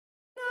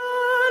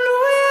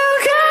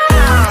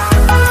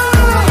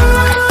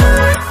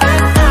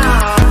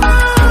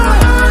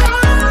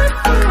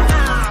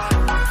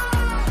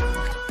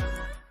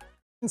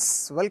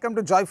friends, welcome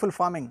to Joyful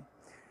Farming.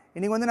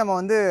 இன்னைக்கு வந்து நம்ம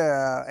வந்து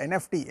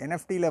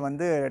NFTல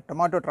வந்து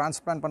டொமேட்டோ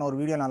டிரான்ஸ்பிளான்ட் பண்ண ஒரு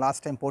வீடியோ நான்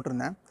லாஸ்ட் டைம்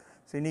போட்டிருந்தேன்.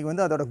 ஸோ இன்றைக்கி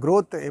வந்து அதோட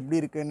growth எப்படி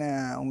இருக்குன்னு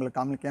உங்களுக்கு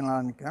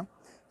காமிக்கலாம்னு நினைக்கிறேன்.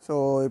 ஸோ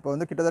இப்போ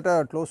வந்து கிட்டத்தட்ட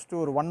க்ளோஸ் டு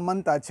ஒரு 1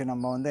 month ஆச்சு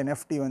நம்ம வந்து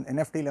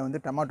NFTல வந்து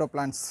டொமேட்டோ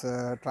பிளான்ட்ஸ்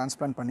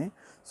டிரான்ஸ்பிளான்ட் பண்ணி.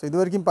 ஸோ இது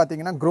வரைக்கும்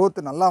பார்த்தீங்கன்னா growth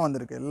நல்லா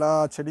வந்திருக்கு. எல்லா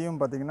செடியும்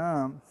பார்த்தீங்கன்னா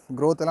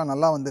growth எல்லாம்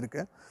நல்லா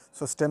வந்திருக்கு.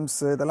 ஸோ ஸ்டெம்ஸ்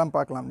இதெல்லாம்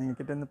பார்க்கலாம், நீங்கள்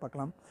கிட்டேருந்து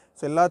பார்க்கலாம்.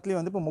 ஸோ எல்லாத்துலேயும்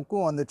வந்து இப்போ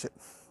மொக்கும் வந்துச்சு.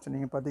 ஸோ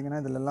நீங்கள் பார்த்தீங்கன்னா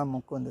இதில் எல்லாம்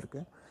மொக்கு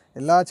வந்திருக்கு.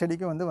 எல்லா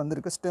செடிக்கும் வந்து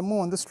வந்திருக்கு. ஸ்டெம்மும்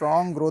வந்து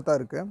ஸ்ட்ராங் க்ரோத்தாக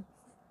இருக்குது.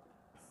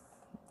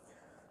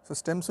 ஸோ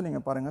ஸ்டெம்ஸும்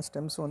நீங்கள் பாருங்கள்,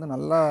 ஸ்டெம்ஸ் வந்து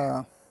நல்லா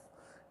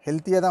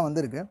ஹெல்த்தியாக தான்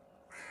வந்திருக்கு.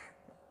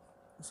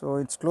 ஸோ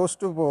இட்ஸ் க்ளோஸ்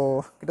டு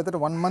இப்போது கிட்டத்தட்ட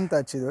 1 month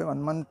ஆச்சு. இது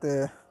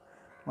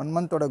 1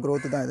 monthோட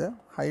க்ரோத்து தான் இது.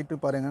 ஹைட்டு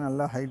பாருங்கள்,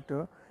 நல்லா ஹைட்டு.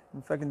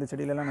 இன்ஃபேக்ட் இந்த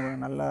செடியிலலாம் நம்ம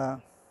நல்லா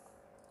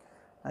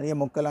நிறைய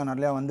மொக்கெல்லாம்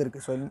நிறையா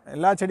வந்திருக்கு. ஸோ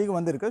எல்லா செடிக்கும்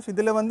வந்திருக்கு. ஸோ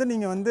இதில் வந்து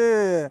நீங்கள் வந்து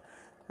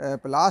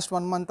இப்போ லாஸ்ட்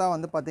 1 month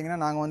வந்து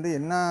பார்த்திங்கன்னா நாங்கள் வந்து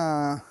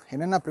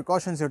என்னென்ன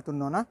ப்ரிகாஷன்ஸ்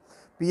எடுத்துருந்தோன்னா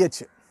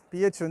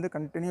பிஹெச் வந்து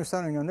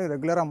கண்டினியூஸாக நீங்கள் வந்து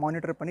ரெகுலராக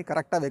மானிட்டர் பண்ணி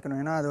கரெக்டாக வைக்கணும்.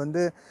 ஏன்னா அது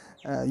வந்து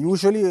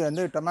யூஸ்வலி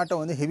வந்து டொமேட்டோ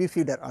வந்து ஹெவி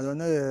ஃபீடர், அது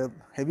வந்து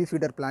ஹெவி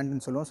ஃபீடர்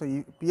பிளான்ட்னு சொல்லுவோம். ஸோ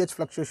பிஹெச்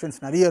ஃப்ளக்சுவேஷன்ஸ்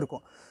நிறைய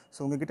இருக்கும். ஸோ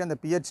உங்கள்கிட்ட அந்த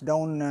பிஹெச்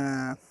டவுன்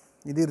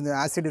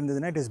ஆசிட்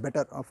இருந்ததுன்னா it is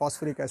better,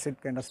 phosphoric acid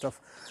kind of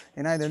stuff.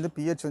 ஏன்னா இது வந்து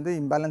பிஹெச் வந்து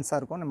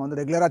இம்பேலன்ஸாக இருக்கும், நம்ம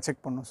வந்து ரெகுலராக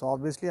செக் பண்ணணும். ஸோ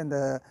ஆப்வியஸ்லி அந்த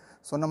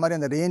சொன்ன மாதிரி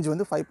அந்த ரேஞ்ச்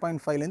வந்து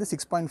 5.5லேருந்து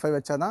 6.5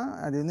 வச்சா தான்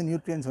அது வந்து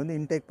நியூட்ரியன்ஸ் வந்து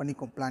இன்டேக்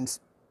பண்ணிக்கும் பிளான்ட்ஸ்.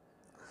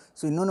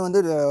 ஸோ இன்னொன்று வந்து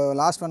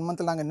லாஸ்ட் 1 month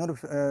நாங்கள் இன்னொரு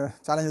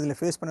சேலஞ்ச் இதில்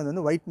ஃபேஸ் பண்ணது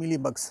வந்து ஒயிட் மீலி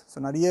பக்ஸ். ஸோ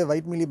நிறைய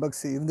ஒயிட் மீலி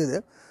பக்ஸ் இருந்தது.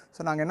 ஸோ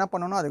நாங்கள் என்ன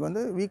பண்ணோன்னா அதுக்கு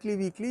வந்து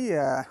வீக்லி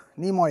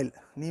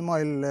நீம்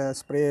ஆயில்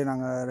ஸ்ப்ரே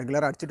நாங்கள்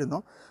ரெகுலராக அடிச்சிட்டு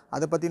இருந்தோம்.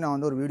 அதை பற்றி நான்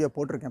வந்து ஒரு வீடியோ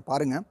போட்டிருக்கேன்,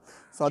 பாருங்கள்.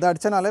 ஸோ அதை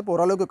அடித்தனால இப்போ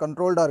ஓரளவுக்கு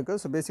கண்ட்ரோல்டாக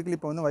இருக்குது. ஸோ பேசிக்கலி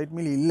இப்போ வந்து ஒயிட்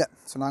மீலி இல்லை.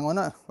 ஸோ நாங்கள்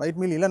வந்து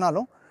ஒயிட் மீலி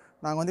இல்லைனாலும்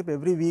நாங்கள் வந்து இப்போ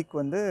எவ்ரி வீக்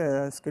வந்து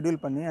ஸ்கெடியூல்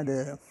பண்ணி அது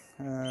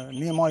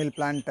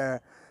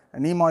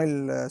நீம் ஆயில்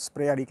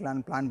ஸ்ப்ரே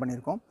அடிக்கலான்னு பிளான்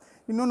பண்ணியிருக்கோம்.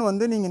 இன்னொன்று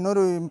வந்து நீங்கள்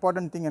இன்னொரு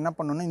இம்பார்ட்டன்ட் திங் என்ன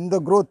பண்ணணுன்னா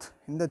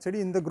இந்த செடி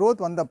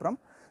வந்த அப்புறம்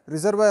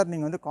ரிசர்வாயர்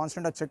நீங்கள் வந்து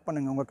கான்ஸ்டண்ட்டாக செக்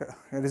பண்ணுங்கள். உங்களுக்கு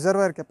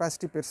ரிசர்வாயர்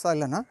கெப்பாசிட்டி பெருசாக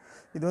இல்லைன்னா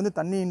இது வந்து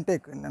தண்ணி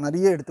இன்டேக்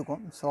நிறைய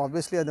எடுத்துக்கும். ஸோ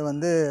ஆப்வியஸ்லி அது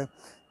வந்து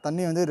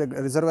தண்ணி வந்து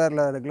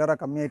ரிசர்வாயரில் ரெகுலராக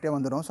கம்மியாகிட்டே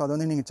வந்துடும். ஸோ அதை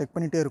வந்து நீங்கள் செக்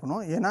பண்ணிகிட்டே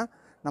இருக்கணும். ஏன்னா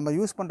நம்ம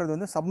யூஸ் பண்ணுறது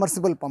வந்து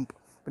சப்மர்சிபிள் பம்ப்.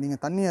 இப்போ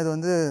நீங்கள் தண்ணி அது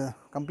வந்து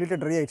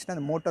கம்ப்ளீட்டாக ட்ரை ஆகிடுச்சுன்னா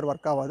அந்த மோட்டர்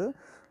ஒர்க் ஆகாது,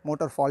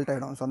 மோட்டர் ஃபால்ட்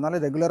ஆகிடும். ஸோ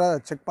அதனால்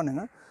ரெகுலராக செக்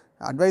பண்ணுங்கள்.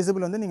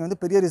 அட்வைசபிள் வந்து நீங்கள் வந்து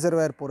பெரிய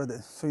ரிசர்வாயர் போகிறது.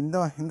 ஸோ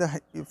இந்த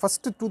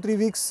ஃபஸ்ட்டு 2-3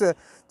 வீக்ஸ்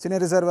சின்ன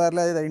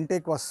ரிசர்வாயரில் இதை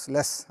இன்டேக் வாஸ்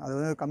லெஸ், அது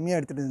வந்து கம்மியாக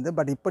எடுத்துகிட்டு இருந்தது.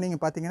 பட் இப்போ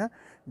நீங்கள் பார்த்தீங்கன்னா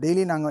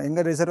டெய்லி நாங்கள்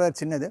எங்கள் ரிசர்வாயர்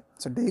சின்னது,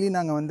 ஸோ டெய்லி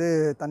நாங்கள் வந்து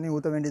தண்ணி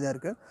ஊற்ற வேண்டியதாக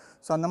இருக்குது.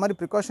 ஸோ அந்த மாதிரி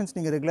ப்ரிகாஷன்ஸ்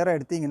நீங்கள் ரெகுலராக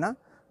எடுத்திங்கன்னா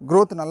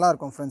க்ரோத்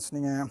நல்லாயிருக்கும் ஃப்ரெண்ட்ஸ்.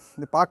 நீங்கள்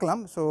இது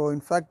பார்க்கலாம். ஸோ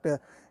இன்ஃபேக்ட்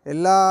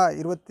எல்லா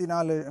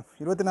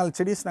 24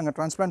 செடிஸ் நாங்கள்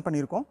டிரான்ஸ்பிளான்ட்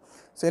பண்ணியிருக்கோம்.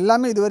 ஸோ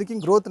எல்லாமே இது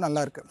வரைக்கும் க்ரோத்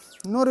நல்லாயிருக்கு.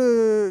 இன்னொரு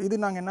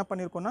இது நாங்கள் என்ன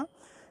பண்ணியிருக்கோன்னா,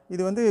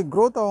 இது வந்து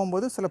க்ரோத்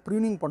ஆகும்போது சில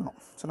ப்ரூனிங் பண்ணோம்.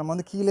 ஸோ நம்ம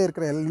வந்து கீழே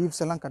இருக்கிற லீவ்ஸ்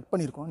எல்லாம் கட்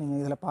பண்ணியிருக்கோம். நீங்கள்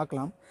இதில்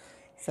பார்க்கலாம்,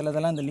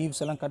 சிலதெல்லாம் இந்த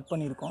லீவ்ஸ் எல்லாம் கட்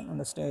பண்ணியிருக்கோம்.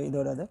 அந்த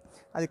இதோட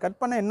அது கட்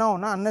பண்ண என்ன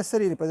ஆகும்னா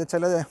இப்போ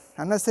சில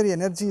அன்னெசரி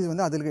எனர்ஜிஸ்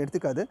வந்து அதில்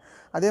எடுத்துக்காது.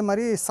 அதே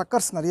மாதிரி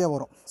சக்கர்ஸ் நிறைய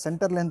வரும்.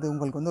 சென்டர்லேருந்து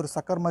உங்களுக்கு வந்து ஒரு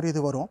சக்கர் மாதிரி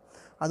இது வரும்.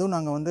 அதுவும்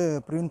நாங்கள் வந்து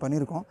ப்ரூன்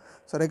பண்ணியிருக்கோம்.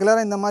 ஸோ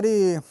ரெகுலராக இந்த மாதிரி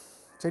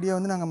செடியை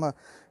வந்து நாங்கள்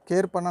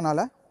கேர் பண்ணனால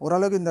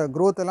ஓரளவுக்கு இந்த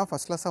க்ரோத் எல்லாம்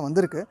ஃபஸ்ட் கிளாஸாக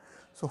வந்திருக்கு.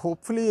 ஸோ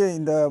ஹோப்ஃபுல்லி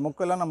இந்த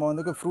மொக்கெல்லாம் நம்ம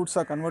வந்து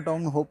ஃப்ரூட்ஸாக கன்வெர்ட்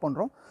ஆகும்னு ஹோப்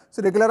பண்ணுறோம். ஸோ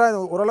ரெகுலராக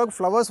ஓரளவுக்கு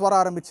ஃப்ளவர்ஸ் வர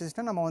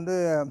ஆரம்பிச்சிச்சுன்னா நம்ம வந்து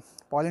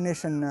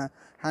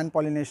ஹேண்ட்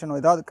பாலினேஷன்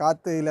ஏதாவது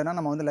காற்று இல்லைன்னா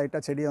நம்ம வந்து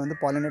லைட்டாக செடியை வந்து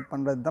பாலினேட்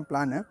பண்ணுறது தான்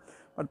பிளானு.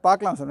 பட்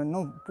பார்க்கலாம் சார்,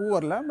 இன்னும் பூ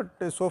வரல.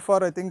 பட்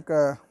சோஃபார் ஐ திங்க்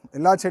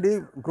எல்லா செடி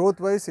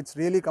growth wise it's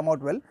really come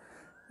out well.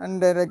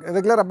 And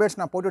regular updates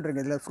நான்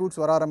போட்டுட்ருக்கேன். இதில்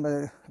ஃப்ரூட்ஸ் வர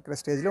ஆரம்பிக்கிற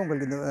ஸ்டேஜில்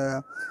உங்களுக்கு இந்த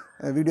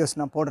வீடியோஸ்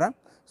நான் போடுறேன்.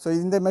 ஸோ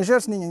இந்த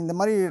மெஷர்ஸ் நீங்கள் இந்த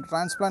மாதிரி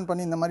டிரான்ஸ்பிளான்ட்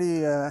பண்ணி இந்த மாதிரி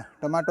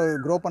டொமேட்டோ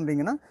க்ரோ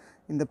பண்ணுறீங்கன்னா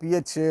இந்த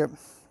pH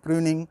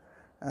pruning,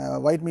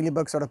 white Mealy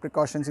பக்ஸோட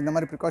precautions, இந்த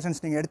மாதிரி ப்ரிகாஷன்ஸ்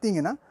நீங்கள்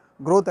எடுத்தீங்கன்னா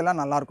க்ரோத் எல்லாம்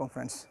நல்லாயிருக்கும்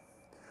friends.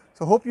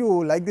 So hope you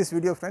like this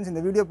video friends.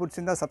 இந்த வீடியோ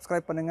பிடிச்சிருந்தால்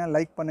சப்ஸ்கிரைப் பண்ணுங்கள்,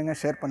 லைக் பண்ணுங்கள்,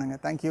 ஷேர் பண்ணுங்கள்.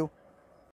 தேங்க்யூ.